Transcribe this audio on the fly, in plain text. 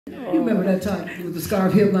You remember that time with the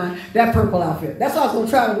scarf hip-line? That purple outfit. That's what I was going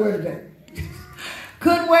to try to wear today.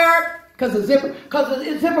 Couldn't wear it because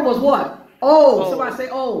the zipper was what? Old. Somebody say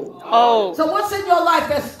old. Old. So what's in your life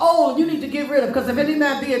that's old you need to get rid of? Because if any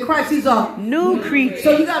man be in Christ, he's a new creature.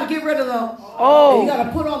 So you got to get rid of the old. You got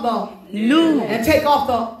to put on the new. And take off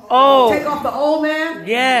the old. Take off the old man.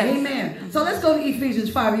 Yes. Amen. So let's go to Ephesians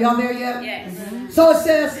 5. Are y'all there yet? Yes. So it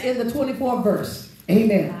says in the 24th verse.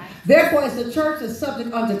 Amen. Therefore, as the church is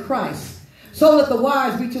subject unto Christ, so let the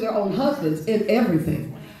wives be to their own husbands in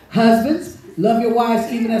everything. Husbands, love your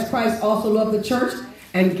wives even as Christ also loved the church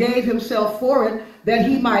and gave himself for it, that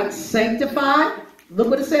he might sanctify. Look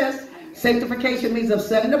what it says. Sanctification means of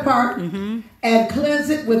setting apart, and cleanse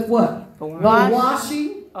it with what? The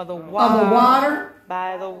washing of the water.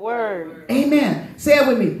 By the word. Amen. Say it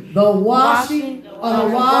with me. The washing of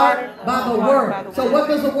the water by the word. So what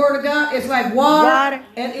does the word of God? It's like water.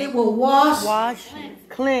 And it will wash.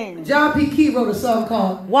 Cleanse. John P. Key wrote a song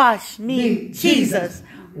called Wash Me, Jesus.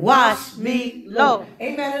 Wash me, Lord.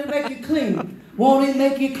 Amen. It'll make you clean. Won't it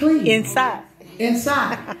make you clean? Inside. And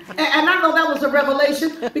I know that was a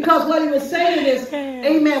revelation, because what he was saying is,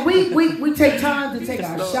 amen, we take time to take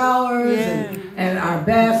our showers and our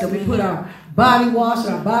baths, and we put our body wash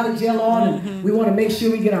and our body gel on, and we want to make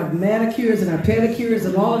sure we get our manicures and our pedicures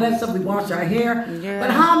and all of that stuff. We wash our hair. But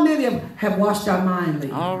how many have washed our mind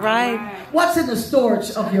lately? All right. What's in the storage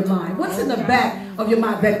of your mind? What's in the back of your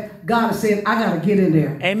mind that God is saying, I got to get in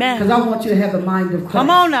there? Amen. Because I want you to have the mind of Christ. Come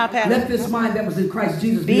on now, Pastor. Let this mind that was in Christ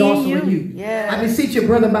Jesus be also in you. Yeah. I beseech you,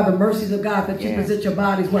 brother, by the mercies of God, that you present your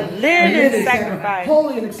bodies what? Living sacrifice.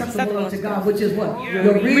 Holy and acceptable unto God, which is what?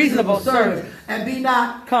 Your reasonable service. And be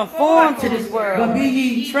not conformed to this world, but be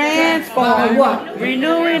ye transformed by what?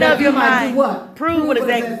 Renewing of your mind. What? Prove what is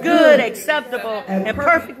that good, acceptable, and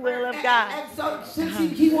perfect will of God. And so since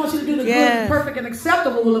he wants you to do the good, perfect, and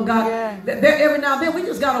acceptable will of God, every now and then we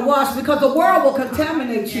just got to wash, because the world will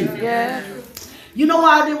contaminate you. You know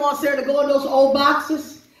why I didn't want Sarah to go in those old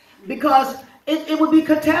boxes? Because it would be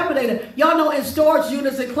contaminated. Y'all know in storage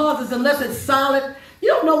units and closets, unless it's solid, you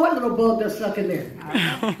don't know what little bug that's stuck in there.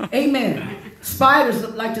 Amen. Spiders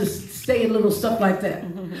like to stay in little stuff like that.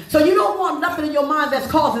 So you don't want nothing in your mind that's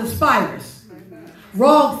causing spiders.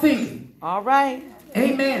 Wrong thinking. All right.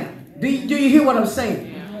 Amen. Do you hear what I'm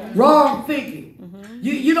saying? Wrong thinking.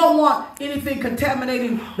 You don't want anything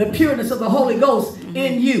contaminating the pureness of the Holy Ghost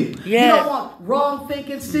in you. You don't want wrong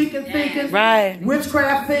thinking, stinking thinking,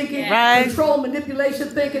 witchcraft thinking, control, manipulation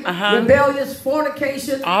thinking, rebellious,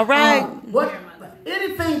 fornication. All right.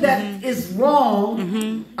 Anything that is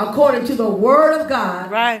wrong according to the Word of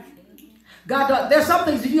God. Right. God, there's some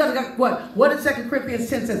things that you got to, what did 2 Corinthians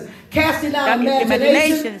 10 says? Casting out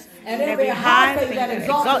imaginations and every high thing that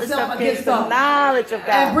exalts itself against the knowledge of God.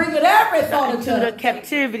 And bringing every thought into the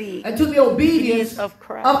captivity and to the obedience of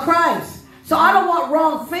Christ. So I don't want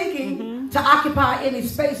wrong thinking to occupy any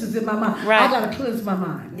spaces in my mind. I got to cleanse my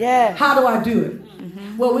mind. How do I do it?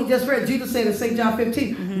 Well, we just read, Jesus said in St. John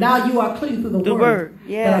 15, now you are clean through the word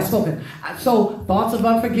that I've spoken. So thoughts of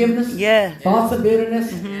unforgiveness, thoughts of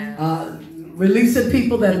bitterness, releasing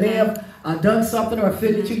people that may have done something or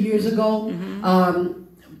offended you years ago,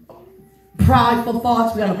 prideful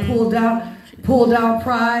thoughts, we got to pull down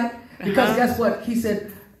pride, because guess what? He said,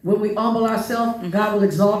 when we humble ourselves, God will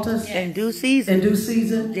exalt us. In due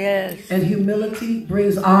season. Yes. And humility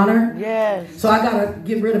brings honor. Yes. So I got to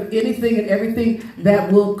get rid of anything and everything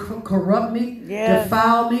that will corrupt me,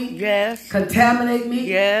 defile me, contaminate me.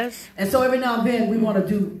 Yes. And so every now and then we want to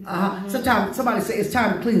do, sometimes somebody say it's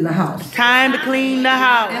time to clean the house. Time to clean the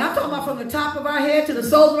house. And I'm talking about from the top of our head to the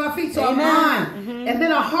soles of our feet, so our mind. And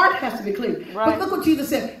then our heart has to be clean. But look what Jesus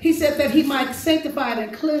said. He said that he might sanctify it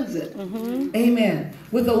and cleanse it. Amen.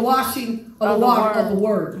 With the washing of the water of the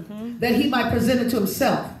word. That he might present it to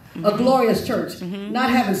himself. A glorious church. Not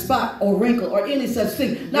having spot or wrinkle or any such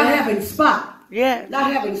thing. Not having spot.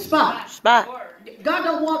 Not having spot. God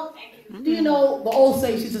don't want, do you know, the old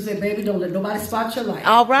saints used to say, baby, don't let nobody spot your life.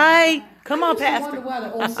 All right. Come on, Pastor. I wonder why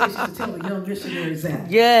the old saints used to tell the young missionaries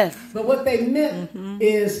that. Yes. But what they meant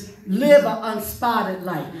is live an unspotted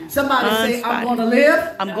life. Somebody say, I'm going to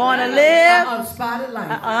live. I'm going to live an unspotted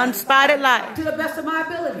life. An unspotted life. To the best of my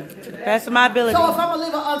ability. To the best of my ability. So if I'm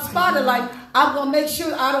going to live an unspotted life, I'm going to make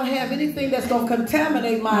sure I don't have anything that's going to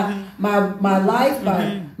contaminate my life,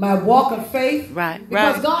 my walk of faith.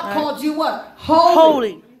 Because God called you what?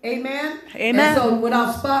 Holy. Amen. And so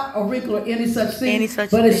without spot or wrinkle or any such thing.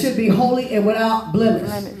 But it should be holy and without blemish.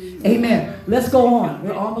 Amen. Let's go on.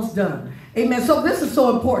 We're almost done. Amen. So this is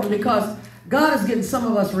so important because God is getting some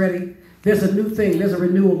of us ready. There's a new thing. There's a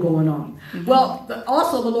renewal going on. Well,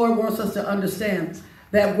 also the Lord wants us to understand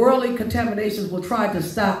that worldly contaminations will try to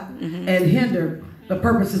stop and hinder the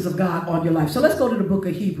purposes of God on your life. So let's go to the book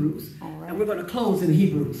of Hebrews. And we're going to close in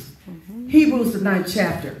Hebrews. Hebrews, the 9th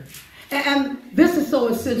chapter. And this is so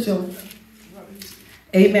essential.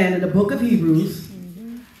 Amen. In the book of Hebrews,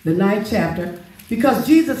 the 9th chapter. Because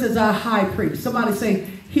Jesus is our high priest. Somebody say,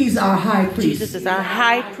 he's our high priest. Jesus is our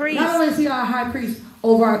high priest. Not only is he our high priest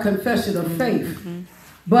over our confession of faith,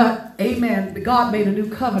 but, amen, God made a new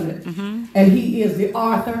covenant. And he is the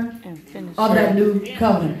author of that new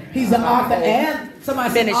covenant. He's the author and,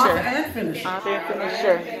 somebody say author and finisher. Author and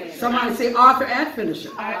finisher. Somebody say author and finisher.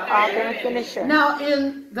 Author and finisher. Now,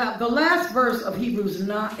 in the last verse of Hebrews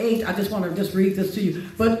 8, I just want to just read this to you.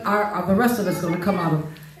 But the rest of it is going to come out of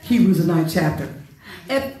Hebrews, the 9th chapter.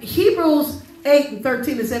 At Hebrews 8 and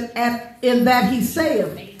 13, it said, in that he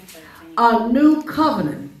saith, a new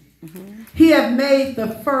covenant. He hath made the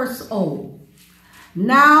first old.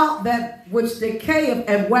 Now that which decayeth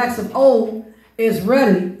and waxeth old is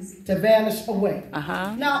ready to vanish away.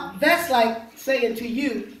 Now, that's like saying to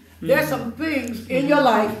you, there's some things in your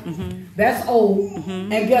life that's old,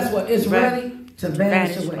 and guess what? It's ready to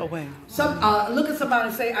vanish away. Look at somebody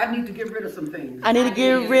and say, I need to get rid of some things. I need to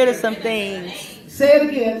get rid of some things. Say it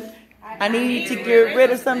again. I need to get rid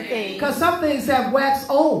of some things. Because some things have waxed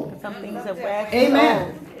old. Some things have waxed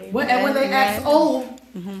old. When they wax old,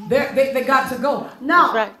 they got to go.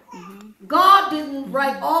 Now, God didn't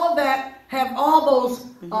write all of that, have all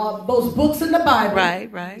those books in the Bible.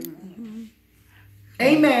 Right.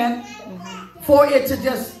 Amen. For it to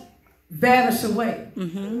just vanish away.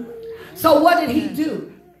 So what did he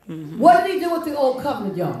do? What did he do with the old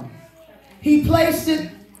covenant, y'all? He placed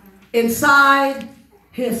it inside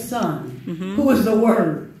his son, who is the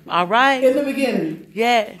Word. All right. In the beginning,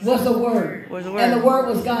 yes, was the Word. And the Word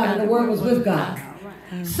was God, and the Word was with God.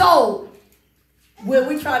 So, when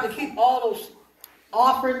we tried to keep all those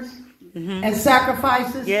offerings and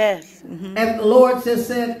sacrifices, and the Lord just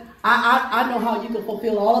said, I know how you can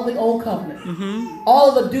fulfill all of the old covenant.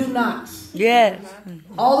 All of the do nots. Yes.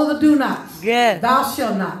 All of the do nots. Yes. Thou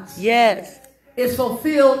shalt nots. Yes. It's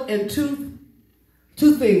fulfilled in two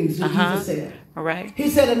things, what Jesus said. All right. He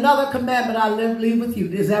said, another commandment I leave with you.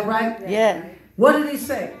 Is that right? Yeah. What did he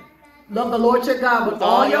say? Love the Lord your God with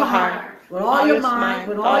all your heart, with all your mind,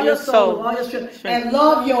 with all your soul, with all your strength. And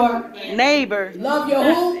love your neighbor. Love your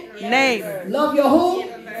who? Neighbor. Love your who?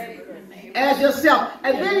 As yourself.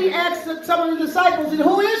 And then he asked some of the disciples,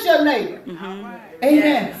 who is your neighbor?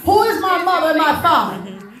 Amen. Who is my mother and my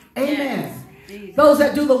father? Amen. Those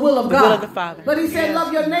that do the will of God. The will of the Father. But he said,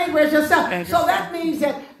 love your neighbor as yourself. So that means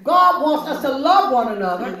that God wants us to love one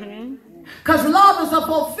another. Because love is a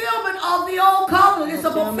fulfillment of the old covenant. It's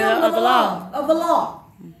a fulfillment of the law.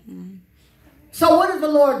 So what did the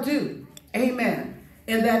Lord do? Amen.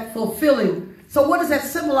 In that fulfilling. So what does that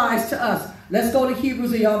symbolize to us? Let's go to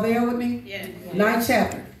Hebrews. Are y'all there with me? Yeah. 9th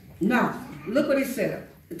chapter. Now, look what he said.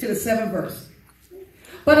 To the 7th verse.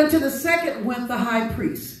 But into the second went the high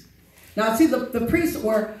priest. Now, see, the priests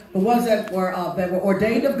were the ones that were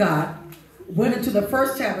ordained of God, went into the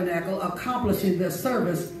first tabernacle, accomplishing the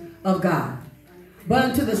service of God. But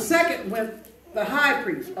into the second went the high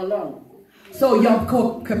priest alone. So Yom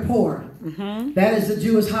Kippur, that is the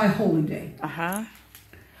Jewish high holy day.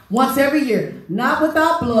 Once every year, not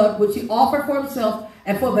without blood, which he offered for himself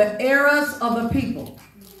and for the errors of the people,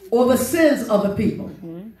 or the sins of the people.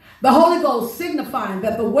 The Holy Ghost signifying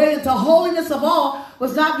that the way into holiness of all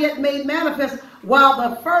was not yet made manifest while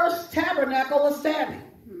the first tabernacle was standing.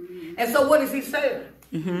 And so what is he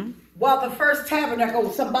saying? While the first tabernacle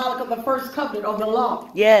was symbolic of the first covenant of the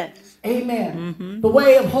law. Yes. Amen. The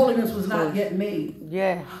way of holiness was not yet made.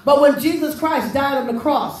 Yeah. But when Jesus Christ died on the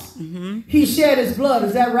cross, he shed his blood.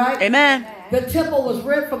 Is that right? Amen. The temple was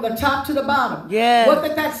rent from the top to the bottom. Yeah. What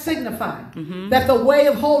did that signify? That the way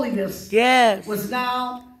of holiness was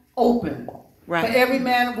now open for every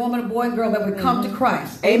man, woman, boy, and girl that would come to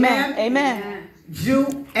Christ. Amen. Amen.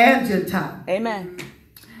 Jew and Gentile. Amen.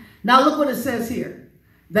 Now look what it says here.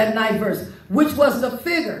 That 9th verse. Which was the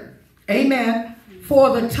figure. Amen.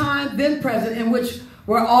 For the time then present in which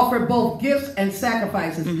were offered both gifts and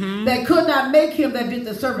sacrifices. That could not make him that did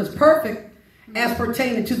the service perfect as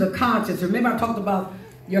pertaining to the conscience. Remember I talked about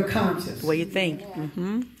your conscience. What you think.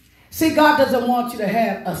 See, God doesn't want you to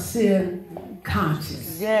have a sin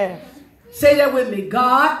conscience. Yeah. Say that with me.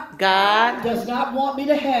 God does not want me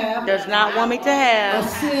to have a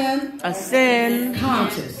sin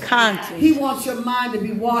conscience. He wants your mind to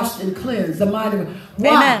be washed and cleansed. The mind of why?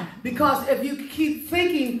 Amen. Because if you keep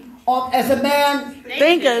thinking of as a man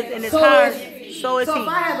thinketh in his heart, so is he. So if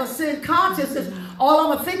I have a sin conscience, all I'm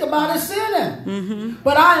going to think about is sinning.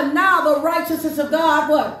 But I am now the righteousness of God,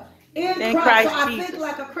 what? In Christ. So I think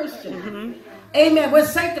like a Christian. Amen. We're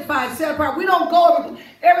sanctified, set apart. We don't go,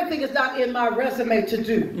 everything is not in my resume to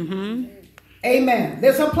do. Amen.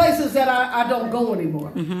 There's some places that I don't go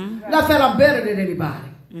anymore. Not that I'm better than anybody.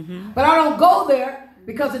 But I don't go there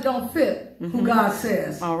because it don't fit who God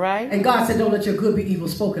says. All right. And God said, don't let your good be evil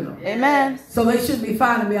spoken of. Amen. So they shouldn't be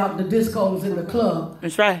finding me out in the discos in the club.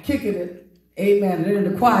 That's right. Kicking it. Amen. And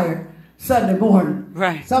in the choir Sunday morning.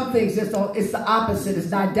 Right. Some things just don't, it's the opposite. It's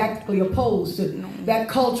didactically opposed to that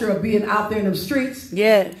culture of being out there in the streets.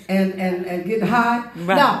 Yes. And getting high.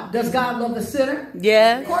 Right. Now, does God love the sinner?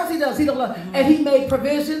 Yes. Of course he does. He don't love. And he made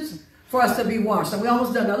provisions for us to be washed. And we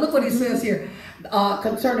almost done. Now look what he says here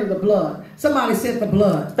concerning the blood. Somebody said the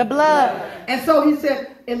blood. The blood. And so he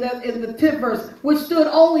said in the 10th verse, which stood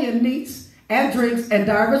only in meats and drinks and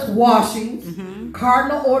divers washings,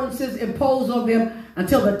 cardinal ordinances imposed on them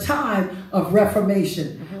until the time of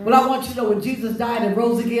Reformation. But I want you to know when Jesus died and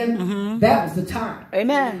rose again, that was the time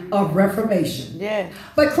of Reformation. Yeah.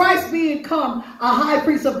 But Christ being come a high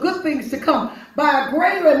priest of good things to come by a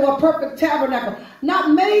greater and more perfect tabernacle,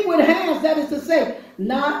 not made with hands, that is to say,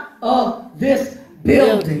 not of this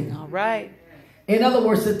building. All right. In other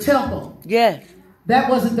words, the temple. Yes. That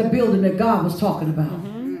wasn't the building that God was talking about.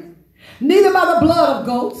 Neither by the blood of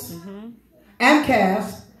goats and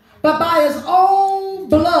calves, but by his own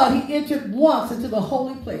blood he entered once into the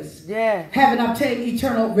holy place, having obtained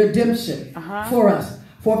eternal redemption for us.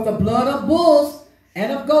 For if the blood of bulls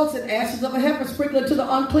and of goats and ashes of a heifer sprinkled to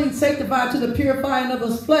the unclean, sanctified to the purifying of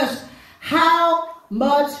his flesh, how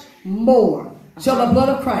much more shall the blood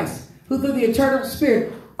of Christ, who through the eternal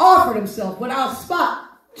Spirit offered himself without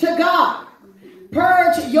spot to God,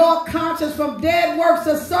 purge your conscience from dead works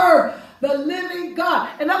to serve the living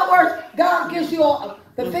God. In other words, God gives you all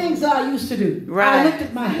the things that I used to do. Right. I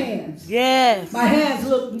lifted my hands. Yes. My hands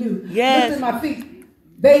looked new. Yes. Lifted my feet.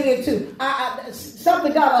 They did too.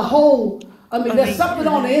 Something got a hold. There's something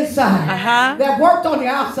on the inside that worked on the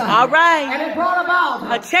outside. All right. And it brought about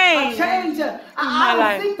a change. I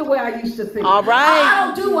don't think the way I used to think. All right. I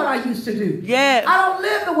don't do what I used to do. Yes. I don't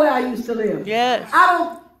live the way I used to live. Yes. I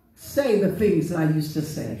don't say the things that I used to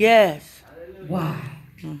say. Yes. Why?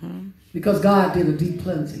 Because God did a deep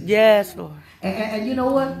cleansing. Yes, Lord. And you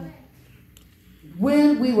know what?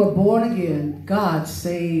 When we were born again, God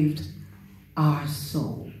saved our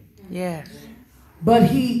soul. Yes.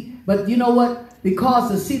 But you know what?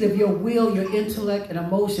 Because the seat of your will, your intellect, and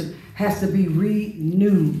emotion has to be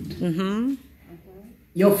renewed.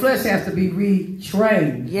 Your flesh has to be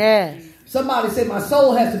retrained. Yes. Somebody said, my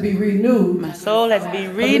soul has to be renewed. My soul has to be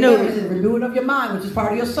renewed. It's the renewing of your mind, which is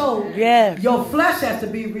part of your soul. Yes. Your flesh has to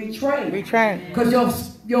be retrained. Retrained. Because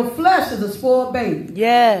your flesh is a spoiled baby.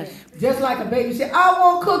 Yes. Just like a baby said, I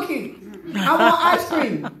want cookie. I want ice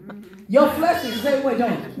cream. Your flesh is the same way,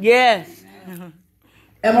 don't it? Yes.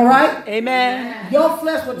 Am I right? Amen. Your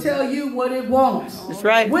flesh will tell you what it wants. That's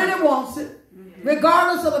right. When it wants it.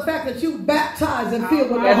 Regardless of the fact that you baptized and filled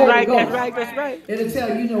with the Holy Ghost. That's right. That's right. It'll tell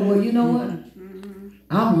you, you know what?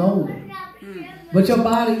 I'm lonely. But your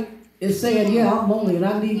body is saying, yeah, I'm lonely and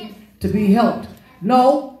I need to be helped.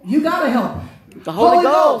 No, you got a helper. The Holy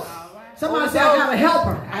Ghost. Somebody say, I got a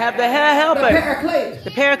helper. I have the helper. The paraclete.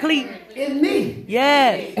 The paraclete. In me.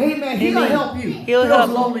 Yes. Amen. He'll help you. He'll help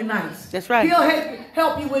those lonely nights. That's right. He'll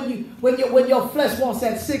help you when your flesh wants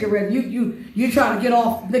that cigarette. You trying to get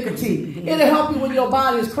off nicotine. It'll help you when your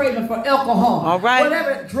body is craving for alcohol. All right.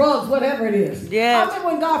 Whatever, drugs, whatever it is. Yes. I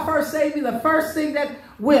remember when God first saved me, the first thing that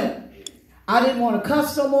went, I didn't want to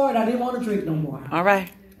cuss no more and I didn't want to drink no more. All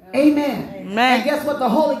right. Amen. And guess what? The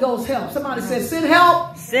Holy Ghost helps. Somebody says, send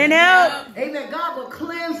help. Send help. Amen. God will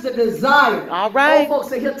cleanse the desire. All right. Old folks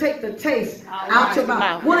say he'll take the taste out your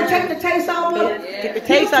mouth. Want to take the taste out of it? Take the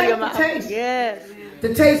taste out of your mouth. Taste. Yes.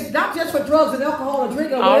 The taste, not just for drugs and alcohol or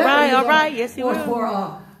drinking or all whatever. Right. All right. Yes, he will.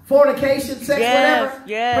 For fornication, sex, whatever.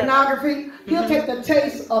 Yes. Pornography. He'll take the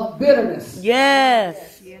taste of bitterness. Yes.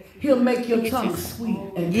 He'll make your tongue sweet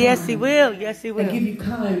and kind. Yes, he will. Yes, he will. And give you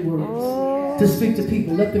kind words to speak to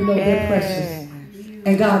people. Let them know they're precious.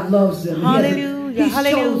 And God loves them. Hallelujah. He's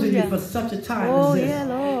chosen you for such a time as this. Yeah,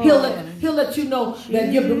 Lord. He'll let you know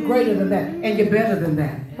that you're greater than that and you're better than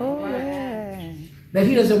that. Oh, yeah. That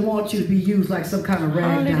he doesn't want you to be used like some kind of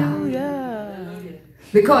rag doll. Hallelujah.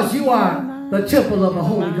 Because you are the temple of the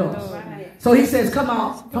Holy Ghost. So he says, come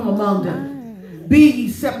out from among them. Be ye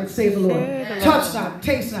separate, save the Lord. Touch not,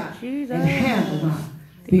 taste not, and handle not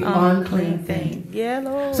the unclean thing. Yeah,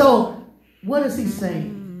 Lord. So what is he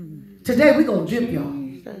saying? Today we're going to dip, y'all.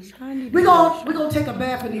 We're gonna take a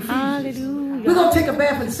bath in Ephesians. Hallelujah. We're going to take a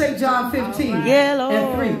bath in St. John 15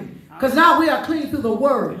 and 3. Because now we are clean through the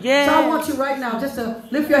word. Yes. So I want you right now just to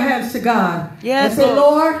lift your hands to God. Yes, and say,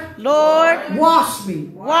 Lord, wash me.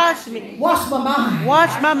 Wash me. Wash my mind.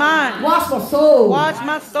 Wash my mind. Wash my soul. Wash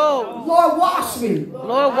my soul. Lord, wash me.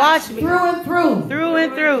 Lord, wash me. Through and through. Through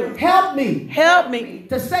and through. Help me. Help me.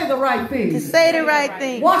 To say the right thing. To say the right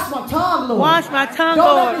thing. Wash my tongue, Lord. Wash my tongue,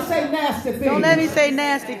 Lord. Don't let me say nasty things. Don't let me say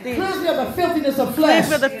nasty things. Cleanse me of the filthiness of flesh. Cleanse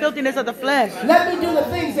me of the filthiness of the flesh. Let me do the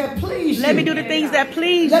things that please you. Let me do the things that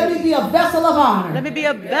please you. Let me be a vessel of honor. Let me be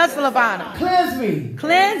a vessel of honor. Cleanse me.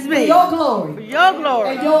 Cleanse me. For your glory. For your glory.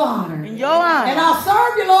 And your honor. And your honor. And I'll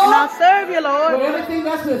serve you, Lord. And I'll serve you, Lord. With everything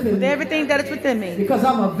that's within me. With everything that is within me. Because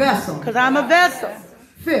I'm a vessel. Because I'm a vessel.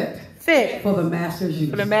 Fit for the master's use.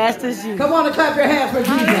 For the master's use. Come on and clap your hands for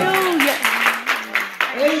Jesus. Hallelujah.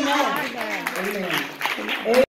 Amen. Amen. Amen.